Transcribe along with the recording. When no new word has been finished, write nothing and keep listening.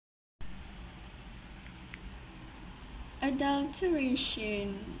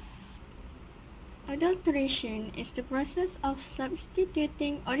Adulteration. Adulteration is the process of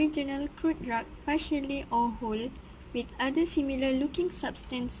substituting original crude drug partially or whole with other similar-looking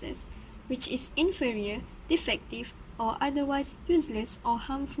substances, which is inferior, defective, or otherwise useless or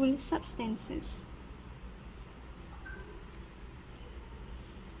harmful substances.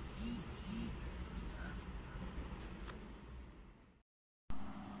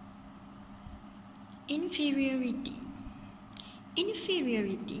 Inferiority.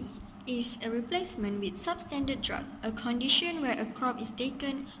 Inferiority is a replacement with substandard drug, a condition where a crop is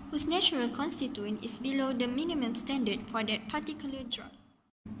taken whose natural constituent is below the minimum standard for that particular drug.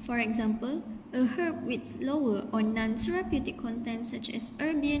 For example, a herb with lower or non-therapeutic content such as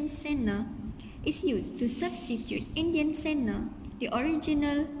Arabian senna is used to substitute Indian senna, the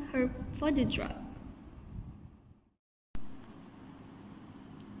original herb, for the drug.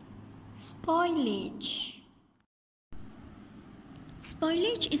 Spoilage.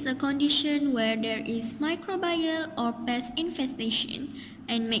 Spoilage is a condition where there is microbial or pest infestation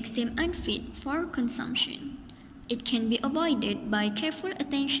and makes them unfit for consumption. It can be avoided by careful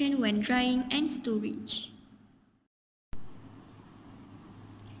attention when drying and storage.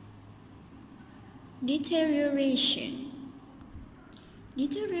 Deterioration.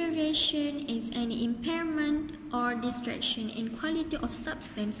 Deterioration is an impairment or destruction in quality of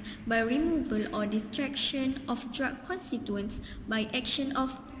substance by removal or destruction of drug constituents by action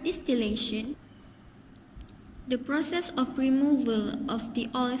of distillation. The process of removal of the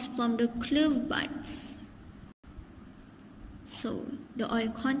oils from the clove buds. So, the oil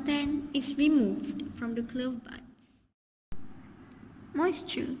content is removed from the clove buds.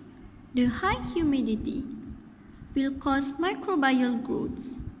 Moisture. The high humidity will cause microbial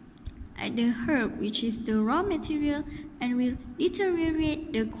growth at the herb, which is the raw material, and will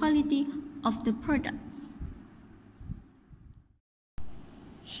deteriorate the quality of the product.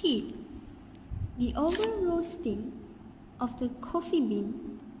 Heat. The over-roasting of the coffee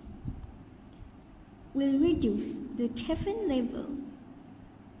bean will reduce the caffeine level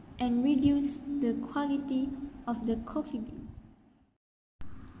and reduce the quality of the coffee bean.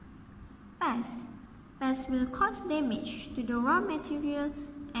 Pests. Pests will cause damage to the raw material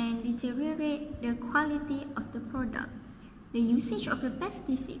and deteriorate the quality of the product. The usage of the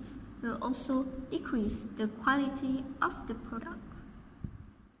pesticides will also decrease the quality of the product.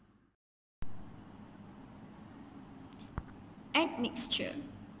 Admixture.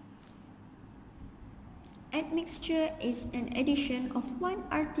 Admixture is an addition of one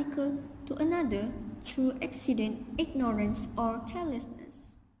article to another through accident, ignorance, or carelessness.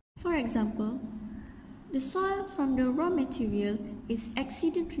 For example, the soil from the raw material is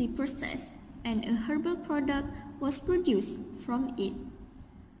accidentally processed and a herbal product was produced from it.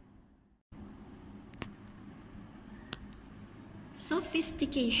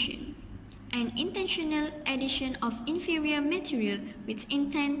 Sophistication. An intentional addition of inferior material with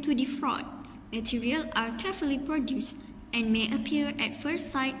intent to defraud. Materials are carefully produced and may appear at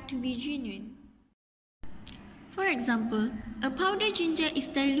first sight to be genuine. For example, a powdered ginger is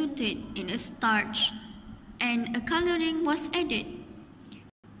diluted in a starch and a coloring was added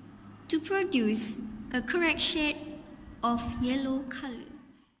to produce a correct shade of yellow color.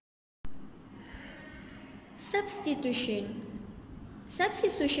 Substitution.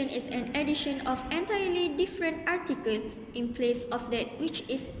 Substitution is an addition of entirely different article in place of that which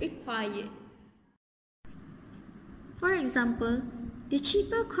is required. For example, the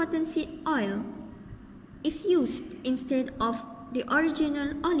cheaper cottonseed oil is used instead of the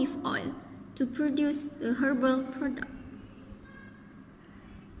original olive oil to produce the herbal product.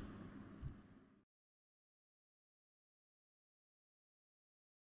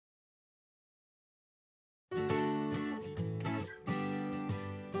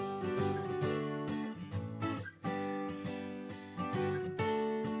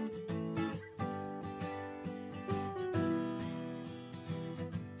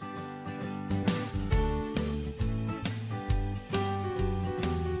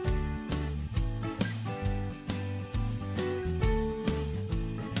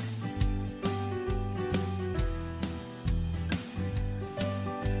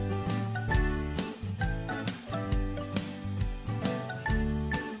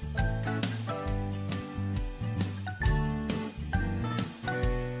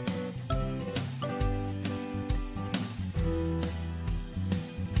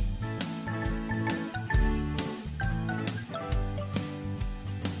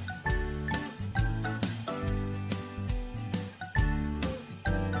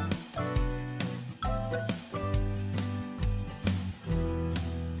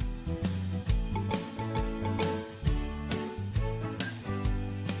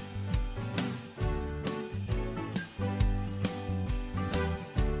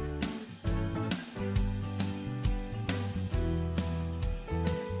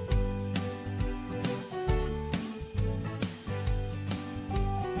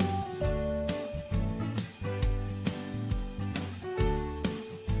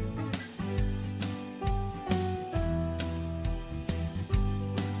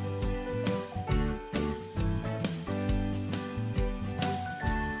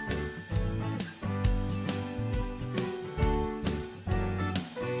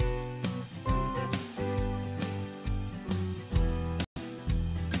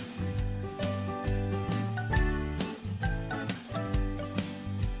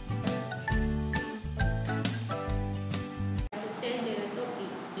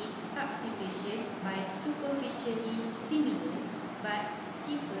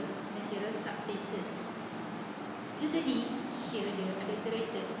 substances. Usually, show the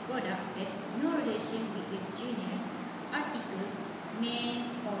adulterated product has no relation with the genuine article, may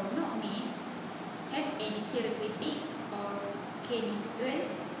or not may have any therapeutic or chemical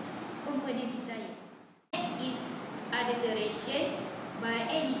component desired. Next is adulteration by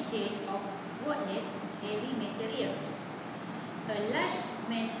addition of worthless heavy materials. A large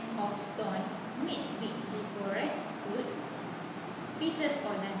mass of stone mixed with the porous wood, pieces of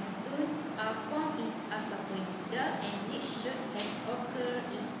limestone are found in Asafoetida, and this should have occurred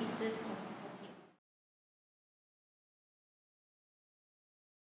in pieces of